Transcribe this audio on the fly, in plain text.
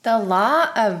The law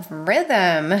of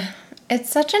rhythm.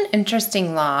 It's such an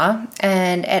interesting law,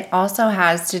 and it also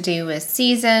has to do with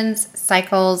seasons,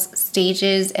 cycles,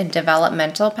 stages, and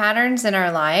developmental patterns in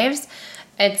our lives.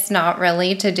 It's not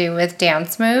really to do with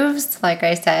dance moves, like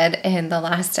I said in the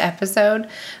last episode,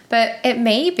 but it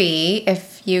may be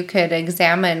if you could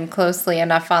examine closely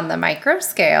enough on the micro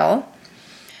scale.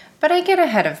 But I get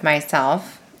ahead of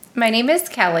myself. My name is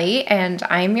Kelly, and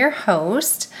I'm your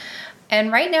host. And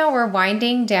right now we're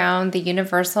winding down the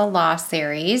Universal Law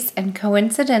series and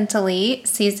coincidentally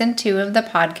season 2 of the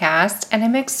podcast. And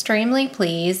I'm extremely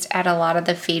pleased at a lot of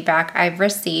the feedback I've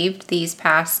received these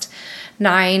past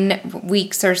 9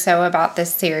 weeks or so about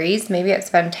this series. Maybe it's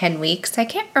been 10 weeks. I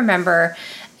can't remember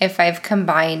if I've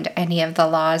combined any of the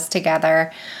laws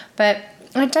together, but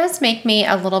it does make me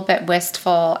a little bit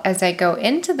wistful as I go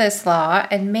into this law,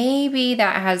 and maybe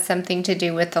that has something to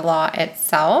do with the law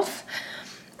itself.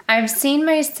 I've seen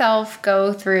myself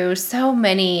go through so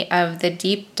many of the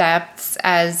deep depths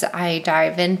as I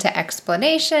dive into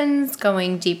explanations,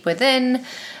 going deep within,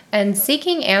 and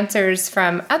seeking answers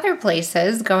from other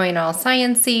places, going all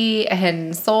sciencey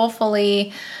and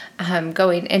soulfully,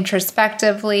 going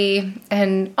introspectively,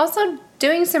 and also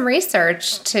doing some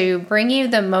research to bring you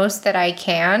the most that I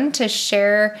can to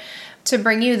share, to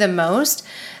bring you the most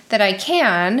that I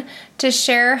can to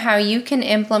share how you can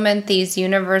implement these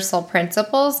universal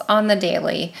principles on the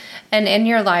daily and in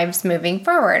your lives moving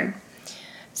forward.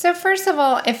 So first of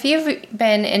all, if you've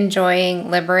been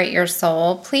enjoying Liberate Your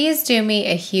Soul, please do me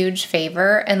a huge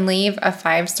favor and leave a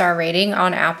 5-star rating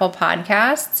on Apple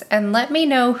Podcasts and let me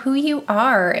know who you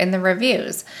are in the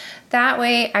reviews. That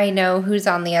way I know who's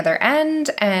on the other end,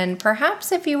 and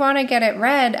perhaps if you want to get it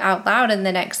read out loud in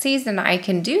the next season, I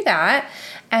can do that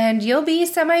and you'll be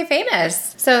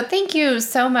semi-famous. So thank you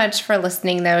so much for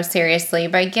listening though, seriously.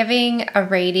 By giving a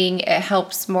rating, it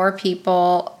helps more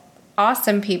people,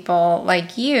 awesome people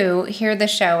like you, hear the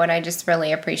show, and I just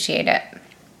really appreciate it.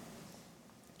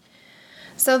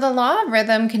 So the law of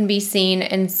rhythm can be seen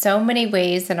in so many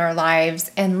ways in our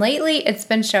lives, and lately it's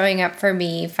been showing up for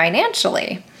me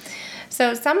financially.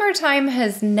 So summertime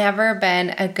has never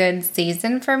been a good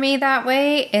season for me that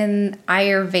way. In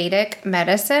Ayurvedic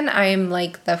medicine, I'm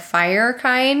like the fire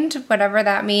kind, whatever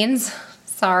that means.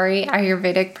 Sorry,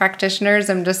 Ayurvedic practitioners,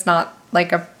 I'm just not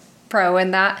like a pro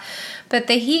in that. But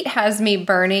the heat has me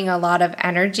burning a lot of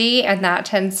energy, and that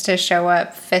tends to show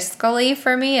up fiscally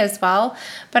for me as well.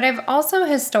 But I've also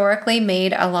historically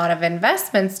made a lot of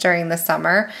investments during the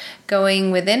summer,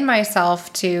 going within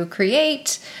myself to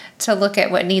create, to look at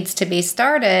what needs to be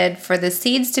started for the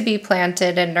seeds to be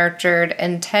planted and nurtured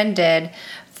and tended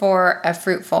for a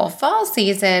fruitful fall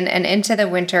season and into the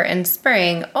winter and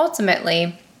spring,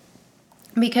 ultimately,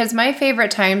 because my favorite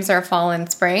times are fall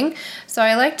and spring. So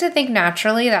I like to think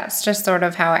naturally that's just sort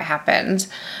of how it happened.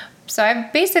 So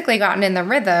I've basically gotten in the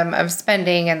rhythm of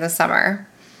spending in the summer.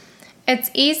 It's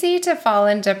easy to fall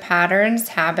into patterns,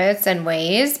 habits, and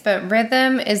ways, but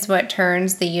rhythm is what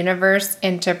turns the universe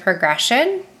into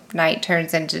progression. Night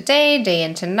turns into day, day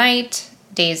into night,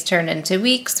 days turn into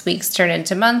weeks, weeks turn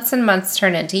into months, and months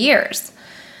turn into years.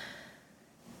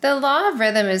 The law of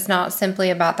rhythm is not simply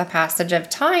about the passage of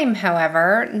time,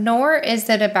 however, nor is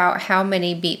it about how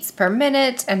many beats per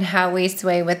minute and how we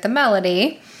sway with the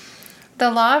melody.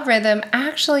 The law of rhythm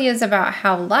actually is about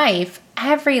how life,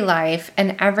 every life,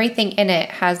 and everything in it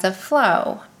has a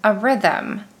flow, a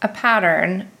rhythm, a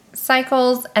pattern,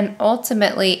 cycles, and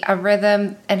ultimately a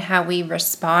rhythm and how we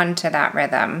respond to that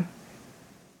rhythm.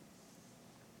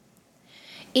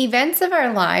 Events of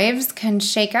our lives can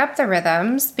shake up the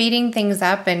rhythm, speeding things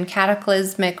up in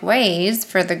cataclysmic ways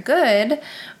for the good,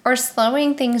 or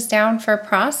slowing things down for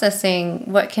processing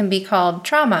what can be called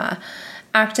trauma,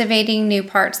 activating new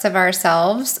parts of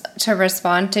ourselves to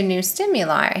respond to new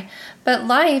stimuli. But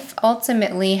life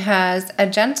ultimately has a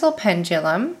gentle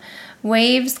pendulum,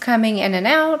 waves coming in and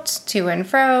out, to and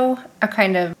fro, a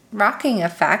kind of rocking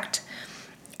effect.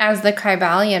 As the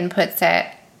Kybalion puts it,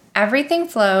 everything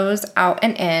flows out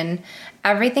and in,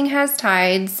 everything has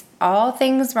tides, all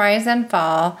things rise and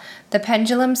fall, the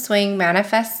pendulum swing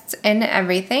manifests in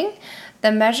everything.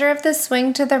 The measure of the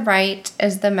swing to the right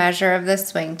is the measure of the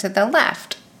swing to the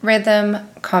left. Rhythm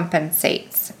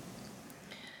compensates.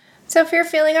 So if you're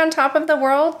feeling on top of the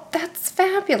world, that's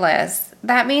fabulous.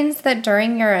 That means that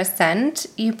during your ascent,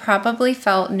 you probably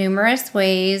felt numerous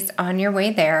ways on your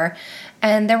way there,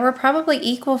 and there were probably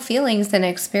equal feelings and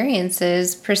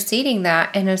experiences preceding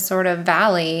that in a sort of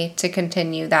valley, to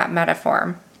continue that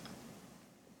metaphor.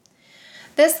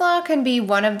 This law can be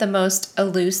one of the most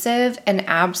elusive and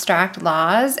abstract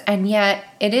laws, and yet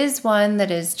it is one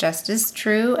that is just as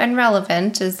true and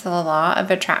relevant as the law of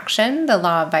attraction, the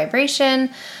law of vibration,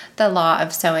 the law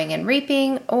of sowing and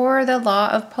reaping, or the law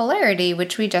of polarity,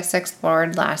 which we just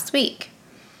explored last week.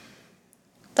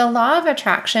 The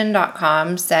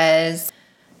lawofattraction.com says,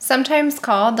 sometimes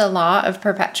called the law of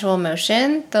perpetual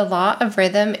motion, the law of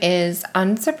rhythm is,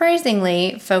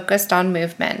 unsurprisingly, focused on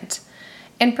movement.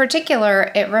 In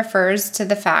particular, it refers to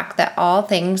the fact that all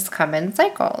things come in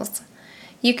cycles.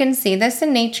 You can see this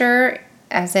in nature,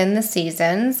 as in the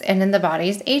seasons, and in the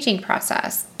body's aging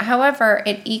process. However,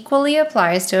 it equally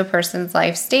applies to a person's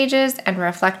life stages, and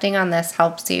reflecting on this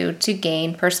helps you to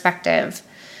gain perspective.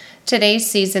 Today's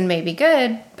season may be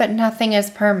good, but nothing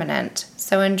is permanent,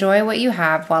 so enjoy what you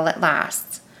have while it lasts.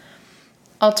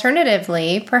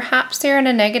 Alternatively, perhaps you're in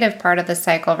a negative part of the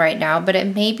cycle right now, but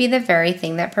it may be the very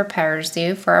thing that prepares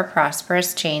you for a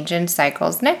prosperous change in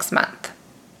cycles next month.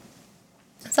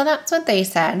 So that's what they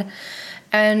said.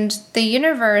 And the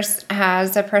universe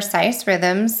has a precise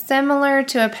rhythm similar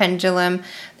to a pendulum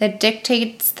that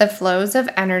dictates the flows of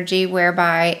energy,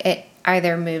 whereby it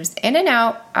either moves in and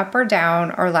out, up or down,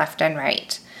 or left and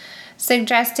right,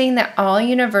 suggesting that all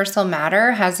universal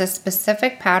matter has a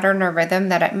specific pattern or rhythm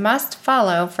that it must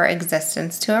follow for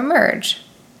existence to emerge.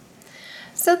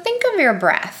 So think of your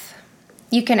breath.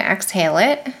 You can exhale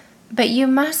it, but you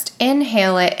must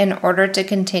inhale it in order to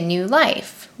continue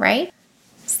life, right?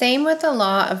 Same with the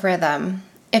law of rhythm.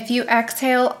 If you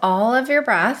exhale all of your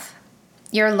breath,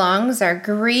 your lungs are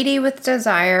greedy with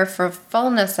desire for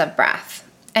fullness of breath,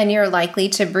 and you're likely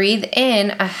to breathe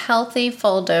in a healthy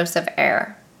full dose of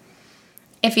air.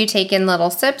 If you take in little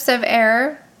sips of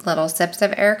air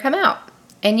come out.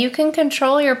 And you can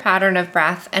control your pattern of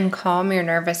breath and calm your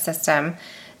nervous system,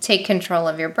 take control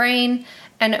of your brain,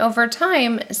 and over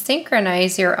time,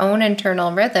 synchronize your own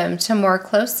internal rhythm to more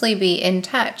closely be in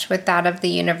touch with that of the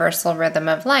universal rhythm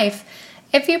of life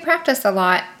if you practice a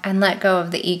lot and let go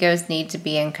of the ego's need to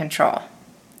be in control.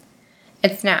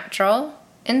 It's natural,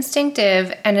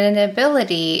 instinctive, and an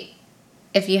ability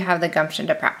if you have the gumption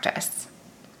to practice.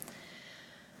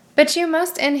 But you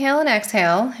must inhale and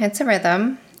exhale. It's a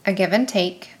rhythm, a give and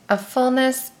take, a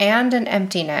fullness and an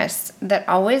emptiness that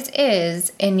always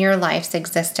is in your life's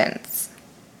existence.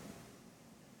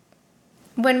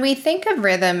 When we think of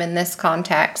rhythm in this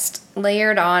context,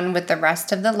 layered on with the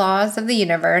rest of the laws of the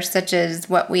universe, such as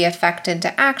what we affect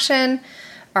into action,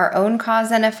 our own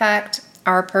cause and effect,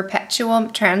 our perpetual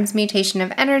transmutation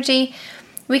of energy,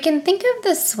 we can think of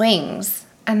the swings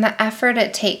and the effort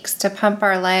it takes to pump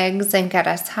our legs and get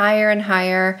us higher and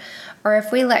higher, or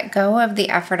if we let go of the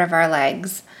effort of our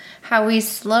legs, how we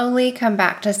slowly come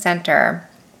back to center,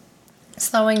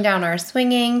 slowing down our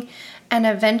swinging and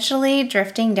eventually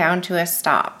drifting down to a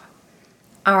stop.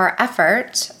 Our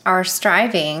effort, our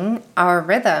striving, our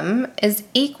rhythm is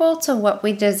equal to what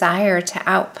we desire to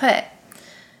output,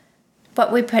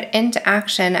 what we put into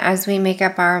action as we make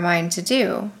up our mind to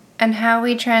do, and how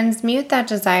we transmute that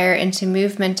desire into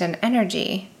movement and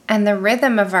energy. And the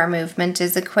rhythm of our movement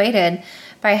is equated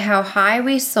by how high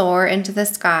we soar into the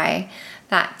sky,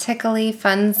 that tickly,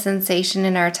 fun sensation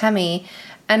in our tummy,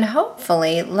 and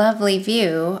hopefully lovely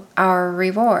view, our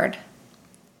reward.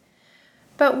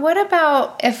 But what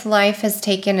about if life has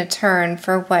taken a turn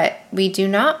for what we do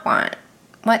not want?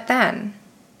 What then?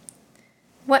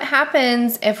 What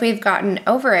happens if we've gotten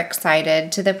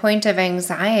overexcited to the point of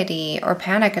anxiety or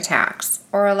panic attacks,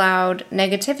 or allowed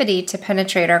negativity to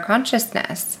penetrate our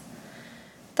consciousness?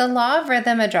 The law of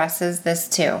rhythm addresses this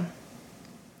too.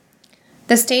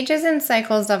 The stages and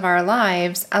cycles of our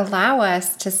lives allow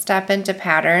us to step into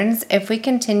patterns if we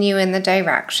continue in the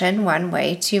direction one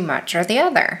way too much or the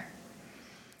other.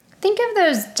 Think of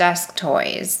those desk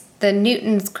toys, the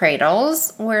Newton's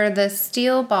cradles, where the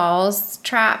steel balls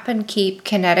trap and keep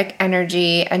kinetic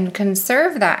energy and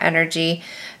conserve that energy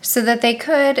so that they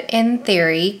could, in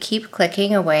theory, keep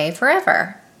clicking away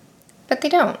forever. But they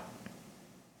don't.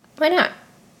 Why not?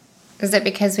 Is it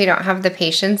because we don't have the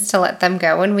patience to let them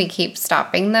go and we keep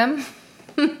stopping them?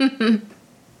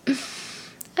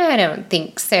 I don't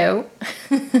think so.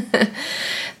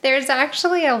 There's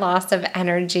actually a loss of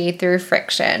energy through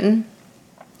friction.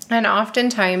 And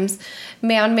oftentimes,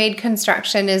 man-made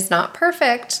construction is not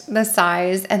perfect. The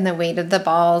size and the weight of the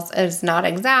balls is not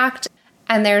exact.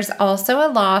 And there's also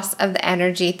a loss of the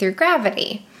energy through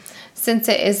gravity. Since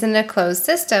it isn't a closed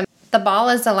system, the ball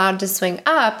is allowed to swing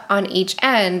up on each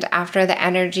end after the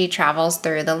energy travels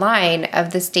through the line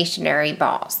of the stationary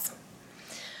balls.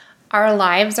 Our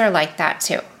lives are like that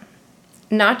too.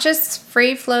 not just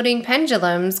free-floating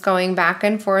pendulums going back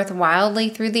and forth wildly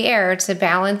through the air to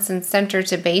balance and center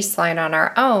to baseline on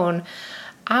our own.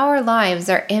 Our lives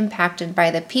are impacted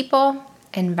by the people,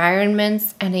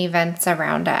 environments, and events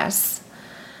around us.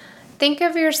 Think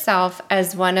of yourself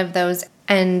as one of those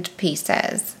end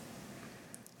pieces.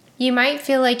 You might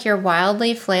feel like you're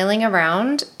wildly flailing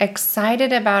around,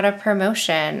 excited about a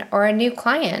promotion or a new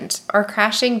client, or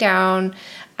crashing down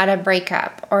at a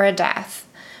breakup or a death.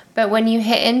 But when you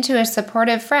hit into a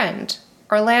supportive friend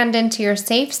or land into your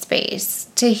safe space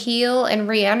to heal and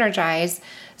re-energize,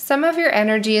 some of your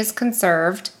energy is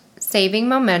conserved, saving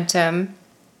momentum,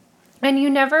 and you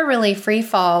never really free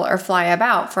fall or fly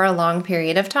about for a long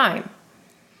period of time.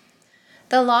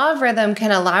 The law of rhythm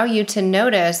can allow you to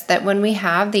notice that when we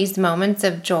have these moments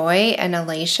of joy and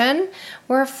elation,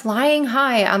 we're flying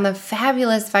high on the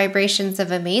fabulous vibrations of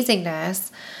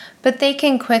amazingness, but they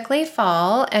can quickly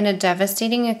fall, and a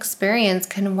devastating experience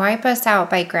can wipe us out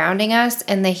by grounding us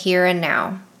in the here and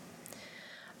now.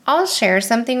 I'll share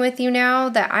something with you now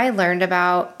that I learned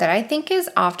about that I think is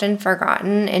often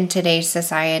forgotten in today's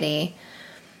society.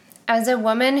 As a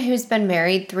woman who's been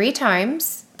married 3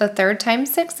 times, the 3rd time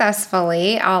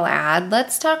successfully, I'll add,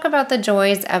 let's talk about the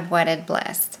joys of wedded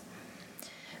bliss.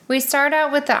 We start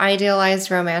out with the idealized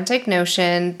romantic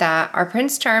notion that our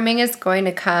Prince Charming is going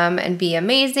to come and be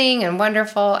amazing and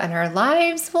wonderful, and our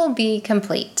lives will be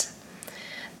complete.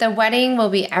 The wedding will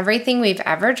be everything we've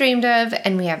ever dreamed of,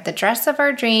 and we have the dress of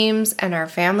our dreams, and our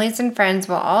families and friends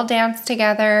will all dance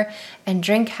together and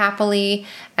drink happily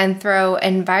and throw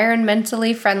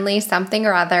environmentally friendly something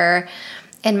or other.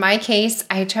 In my case,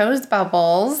 I chose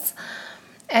bubbles,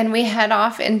 and we head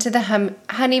off into the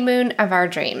honeymoon of our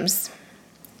dreams.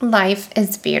 Life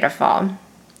is beautiful.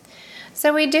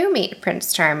 So we do meet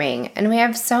Prince Charming, and we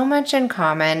have so much in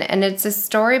common, and it's a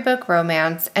storybook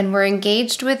romance, and we're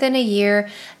engaged within a year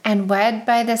and wed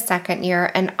by the 2nd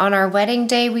year, and on our wedding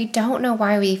day, we don't know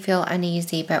why we feel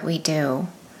uneasy, but we do.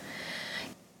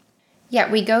 Yet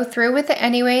we go through with it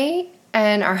anyway,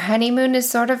 and our honeymoon is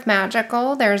sort of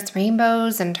magical. There's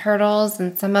rainbows and turtles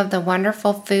and some of the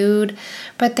wonderful food,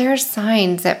 but there's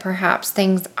signs that perhaps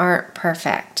things aren't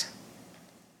perfect.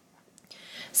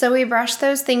 So we brush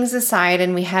those things aside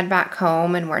and we head back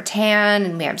home, and we're tan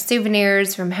and we have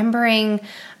souvenirs, remembering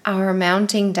our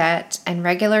mounting debt and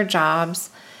regular jobs,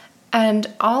 and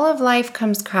all of life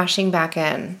comes crashing back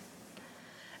in.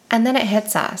 And then it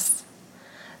hits us.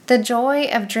 The joy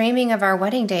of dreaming of our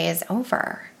wedding day is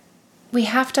over. We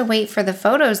have to wait for the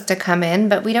photos to come in,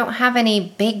 but we don't have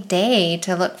any big day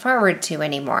to look forward to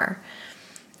anymore.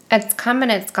 It's come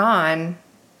and it's gone.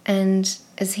 And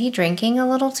is he drinking a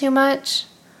little too much?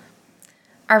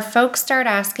 Our folks start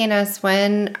asking us,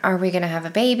 when are we going to have a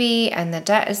baby? And the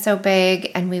debt is so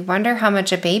big, and we wonder how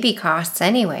much a baby costs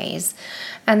anyways.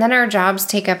 And then our jobs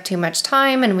take up too much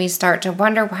time, and we start to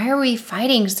wonder, why are we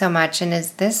fighting so much? And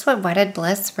is this what wedded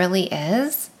bliss really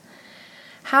is?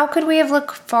 How could we have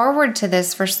looked forward to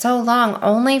this for so long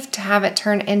only to have it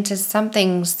turn into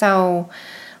something so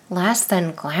less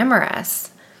than glamorous?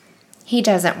 He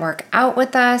doesn't work out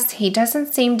with us. He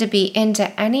doesn't seem to be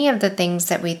into any of the things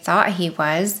that we thought he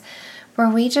was. Were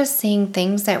we just seeing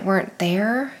things that weren't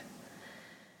there?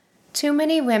 Too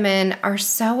many women are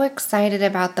so excited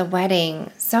about the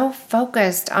wedding, so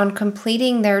focused on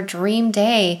completing their dream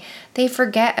day, they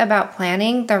forget about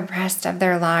planning the rest of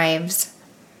their lives.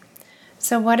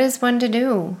 So what is one to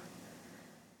do?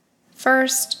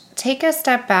 First, take a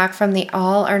step back from the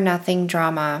all or nothing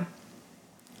drama.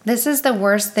 This is the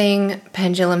worst thing,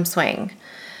 pendulum swing.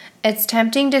 It's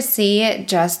tempting to see it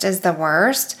just as the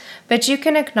worst, but you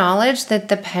can acknowledge that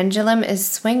the pendulum is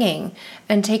swinging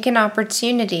and take an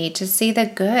opportunity to see the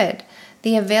good,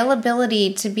 the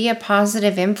availability to be a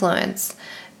positive influence.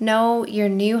 No, your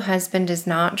new husband is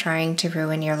not trying to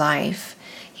ruin your life.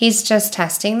 He's just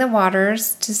testing the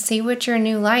waters to see what your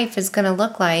new life is going to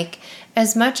look like.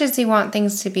 As much as you want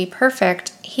things to be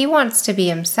perfect, he wants to be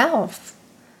himself.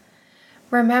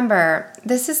 Remember,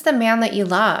 this is the man that you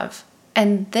love,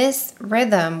 and this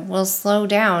rhythm will slow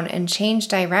down and change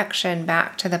direction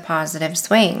back to the positive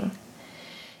swing.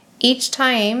 Each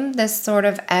time this sort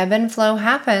of ebb and flow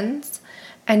happens,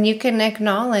 and you can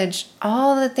acknowledge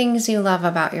all the things you love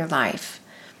about your life,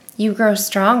 you grow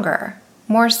stronger,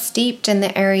 more steeped in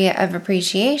the area of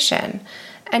appreciation,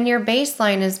 and your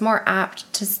baseline is more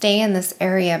apt to stay in this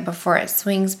area before it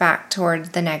swings back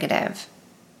towards the negative.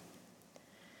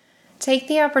 Take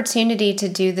the opportunity to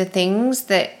do the things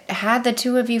that had the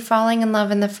two of you falling in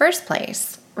love in the first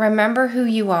place. Remember who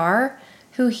you are,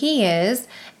 who he is,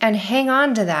 and hang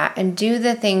on to that and do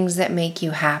the things that make you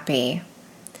happy.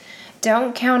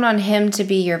 Don't count on him to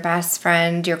be your best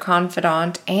friend, your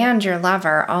confidant, and your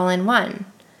lover all in one.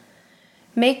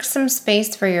 Make some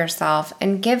space for yourself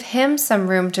and give him some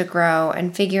room to grow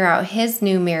and figure out his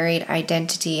new married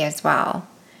identity as well.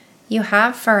 You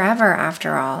have forever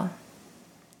after all.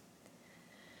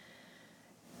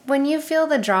 When you feel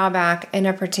the drawback in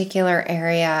a particular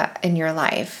area in your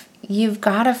life, you've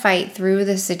got to fight through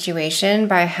the situation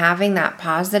by having that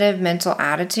positive mental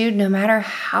attitude no matter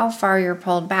how far you're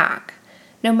pulled back.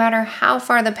 No matter how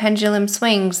far the pendulum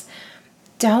swings,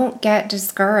 don't get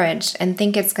discouraged and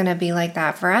think it's going to be like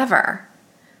that forever.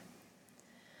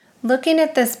 Looking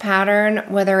at this pattern,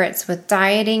 whether it's with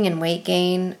dieting and weight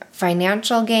gain,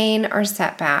 financial gain, or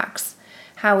setbacks,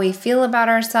 how we feel about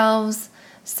ourselves,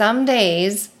 some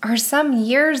days, or some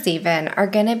years even, are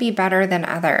going to be better than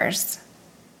others.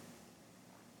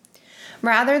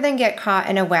 Rather than get caught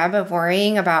in a web of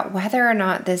worrying about whether or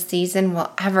not this season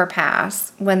will ever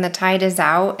pass, when the tide is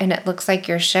out and it looks like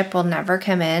your ship will never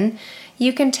come in,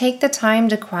 you can take the time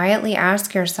to quietly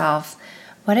ask yourself,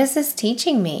 what is this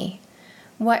teaching me?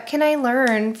 What can I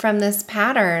learn from this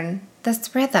pattern,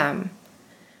 this rhythm?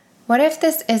 What if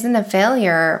this isn't a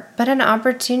failure, but an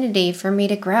opportunity for me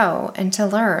to grow and to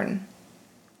learn?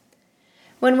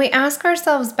 When we ask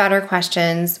ourselves better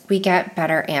questions, we get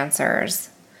better answers.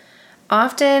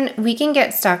 Often, we can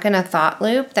get stuck in a thought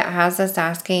loop that has us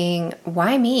asking,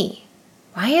 why me?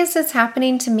 Why is this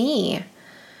happening to me?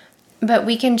 But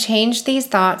we can change these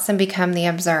thoughts and become the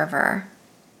observer.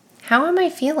 How am I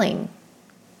feeling?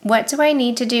 What do I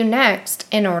need to do next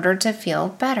in order to feel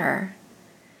better?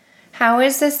 How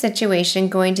is this situation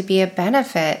going to be a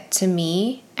benefit to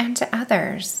me and to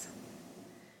others?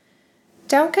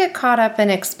 Don't get caught up in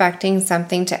expecting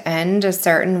something to end a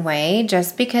certain way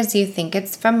just because you think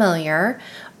it's familiar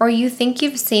or you think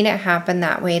you've seen it happen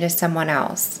that way to someone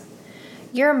else.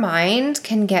 Your mind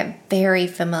can get very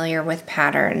familiar with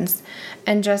patterns,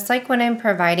 and just like when I'm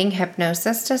providing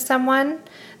hypnosis to someone,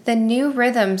 the new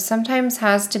rhythm sometimes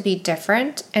has to be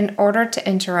different in order to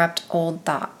interrupt old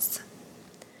thoughts.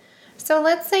 So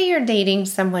let's say you're dating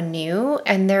someone new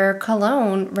and their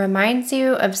cologne reminds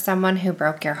you of someone who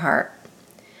broke your heart.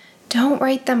 Don't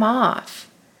write them off.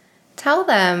 Tell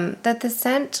them that the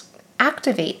scent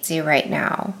activates you right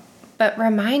now, but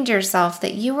remind yourself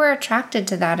that you were attracted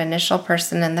to that initial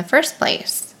person in the first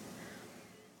place.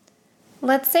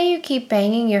 Let's say you keep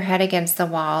banging your head against the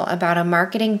wall about a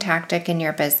marketing tactic in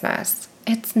your business.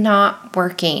 It's not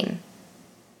working.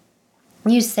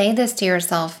 You say this to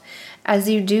yourself as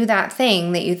you do that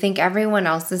thing that you think everyone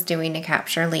else is doing to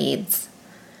capture leads.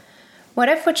 What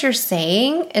if what you're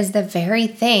saying is the very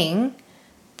thing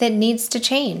that needs to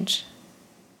change?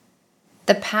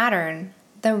 The pattern,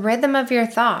 the rhythm of your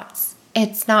thoughts,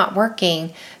 it's not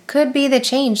working, could be the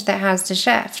change that has to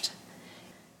shift.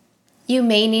 You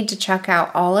may need to check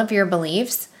out all of your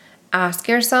beliefs, ask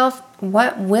yourself,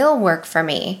 what will work for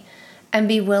me? And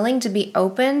be willing to be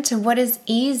open to what is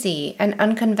easy and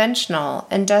unconventional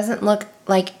and doesn't look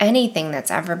like anything that's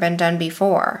ever been done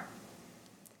before.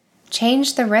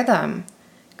 Change the rhythm,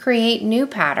 create new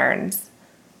patterns,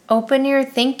 open your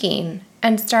thinking,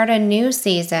 and start a new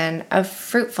season of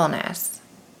fruitfulness.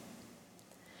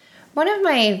 One of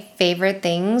my favorite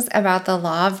things about the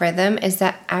law of rhythm is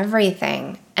that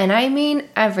everything, and I mean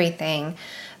everything,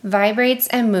 vibrates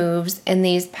and moves in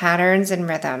these patterns and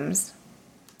rhythms.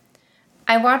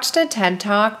 I watched a TED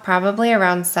Talk probably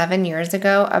around 7 years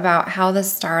ago about how the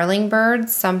starling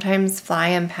birds sometimes fly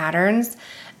in patterns.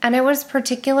 And it was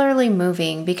particularly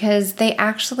moving because they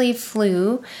actually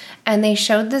flew and they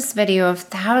showed this video of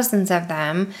thousands of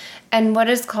them and what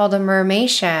is called a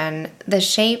mermation, the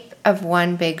shape of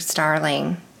one big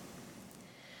starling.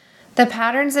 The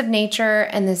patterns of nature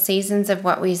and the seasons of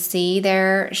what we see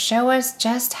there show us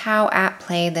just how at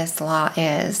play this law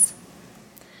is.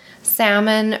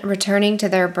 Salmon returning to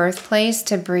their birthplace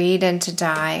to breed and to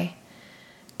die,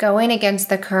 going against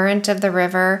the current of the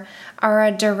river, are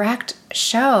a direct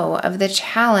show of the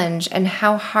challenge and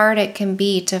how hard it can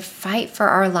be to fight for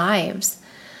our lives.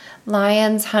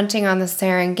 Lions hunting on the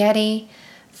Serengeti,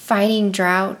 fighting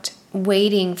drought,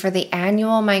 waiting for the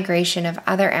annual migration of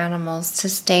other animals to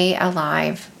stay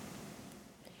alive.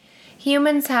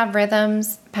 Humans have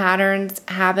rhythms, patterns,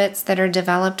 habits that are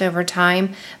developed over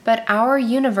time, but our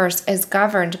universe is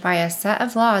governed by a set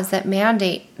of laws that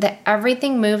mandate that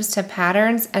everything moves to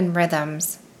patterns and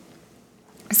rhythms.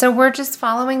 So we're just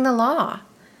following the law.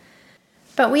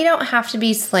 But we don't have to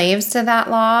be slaves to that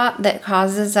law that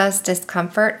causes us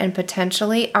discomfort and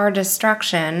potentially our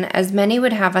destruction, as many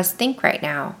would have us think right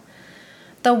now.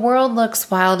 The world looks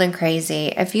wild and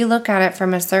crazy if you look at it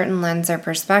from a certain lens or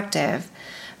perspective.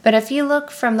 But if you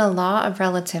look from the law of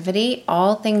relativity,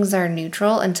 all things are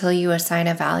neutral until you assign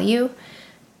a value,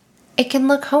 it can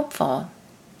look hopeful.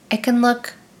 It can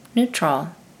look neutral.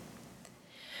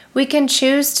 We can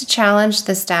choose to challenge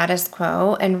the status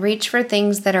quo and reach for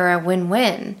things that are a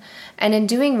win-win. And in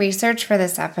doing research for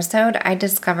this episode, I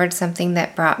discovered something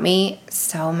that brought me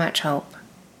so much hope.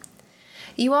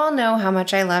 You all know how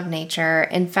much I love nature.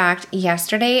 In fact,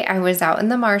 yesterday I was out in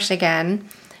the marsh again,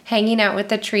 hanging out with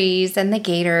the trees and the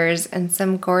gators and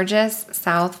some gorgeous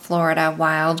South Florida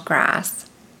wild grass.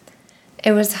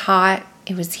 It was hot,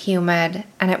 it was humid,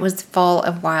 and it was full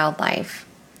of wildlife.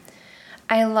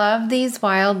 I love these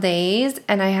wild days,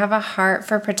 and I have a heart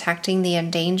for protecting the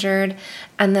endangered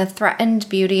and the threatened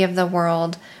beauty of the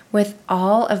world with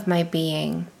all of my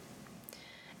being.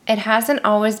 It hasn't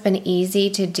always been easy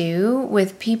to do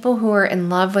with people who are in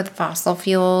love with fossil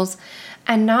fuels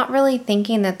and not really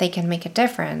thinking that they can make a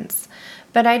difference.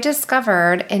 But I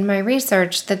discovered in my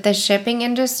research that the shipping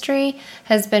industry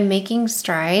has been making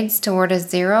strides toward a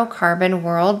zero carbon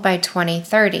world by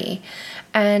 2030.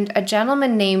 And a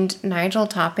gentleman named Nigel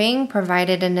Topping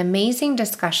provided an amazing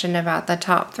discussion about the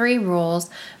top 3 rules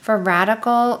for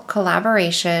radical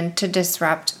collaboration to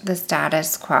disrupt the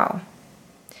status quo.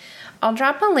 I'll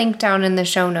drop a link down in the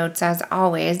show notes as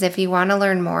always if you want to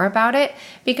learn more about it,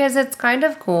 because it's kind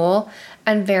of cool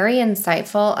and very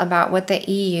insightful about what the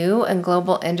EU and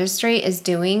global industry is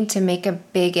doing to make a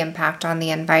big impact on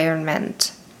the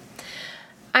environment.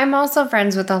 I'm also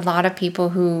friends with a lot of people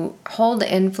who hold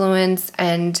influence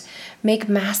and make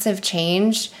massive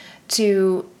change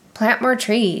to plant more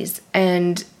trees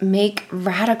and make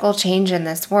radical change in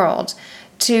this world,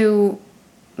 to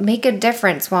make a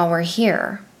difference while we're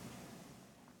here.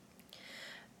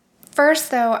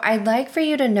 First, though, I'd like for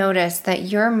you to notice that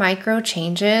your micro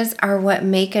changes are what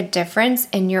make a difference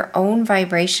in your own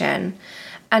vibration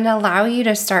and allow you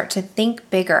to start to think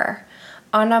bigger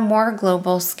on a more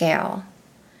global scale.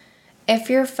 If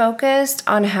you're focused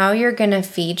on how you're going to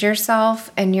feed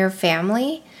yourself and your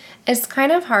family, it's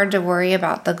kind of hard to worry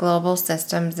about the global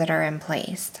systems that are in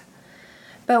place.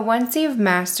 But once you've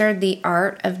mastered the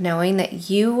art of knowing that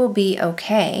you will be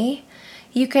okay,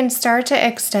 you can start to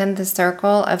extend the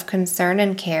circle of concern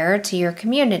and care to your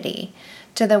community,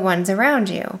 to the ones around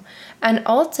you, and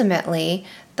ultimately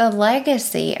the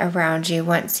legacy around you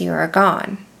once you are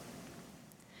gone.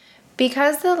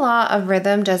 Because the law of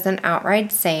rhythm doesn't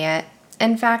outright say it,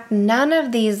 in fact, none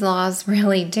of these laws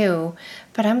really do,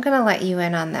 but I'm going to let you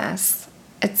in on this.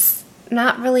 It's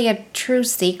not really a true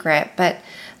secret, but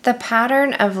the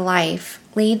pattern of life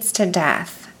leads to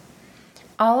death.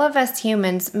 All of us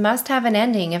humans must have an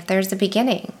ending if there's a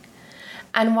beginning.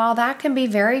 And while that can be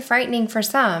very frightening for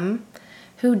some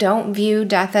who don't view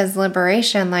death as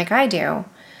liberation like I do,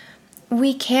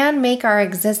 we can make our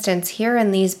existence here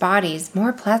in these bodies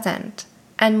more pleasant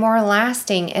and more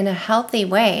lasting in a healthy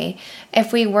way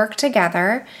if we work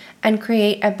together and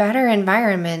create a better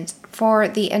environment for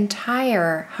the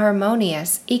entire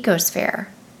harmonious ecosphere.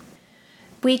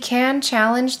 We can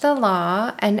challenge the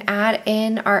law and add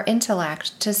in our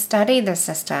intellect to study the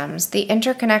systems, the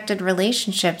interconnected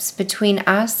relationships between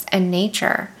us and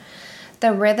nature,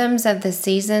 the rhythms of the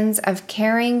seasons of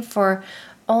caring for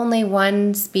only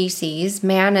one species,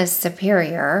 man is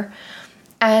superior,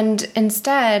 and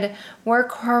instead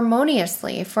work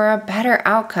harmoniously for a better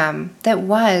outcome that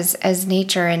was as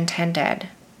nature intended.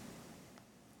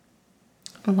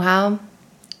 Well,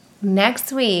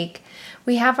 next week,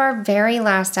 we have our very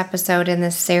last episode in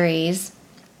this series,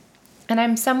 and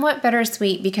I'm somewhat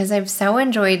bittersweet because I've so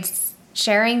enjoyed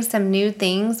sharing some new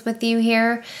things with you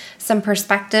here, some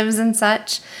perspectives and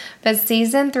such, but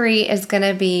season 3 is going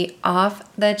to be off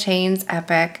the chains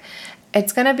epic.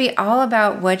 It's going to be all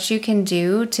about what you can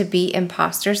do to beat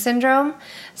imposter syndrome,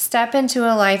 step into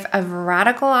a life of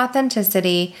radical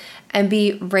authenticity, and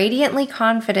be radiantly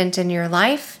confident in your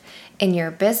life, in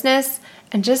your business,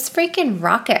 and just freaking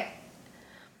rock it.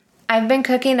 I've been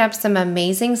cooking up some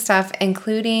amazing stuff,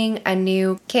 including a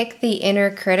new Kick the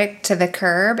Inner Critic to the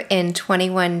Curb in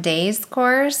 21 Days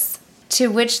course,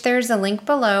 to which there's a link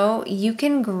below. You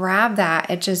can grab that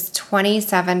at just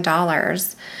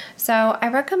 $27. So I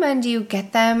recommend you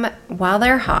get them while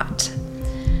they're hot.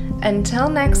 Until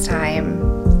next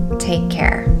time, take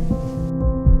care.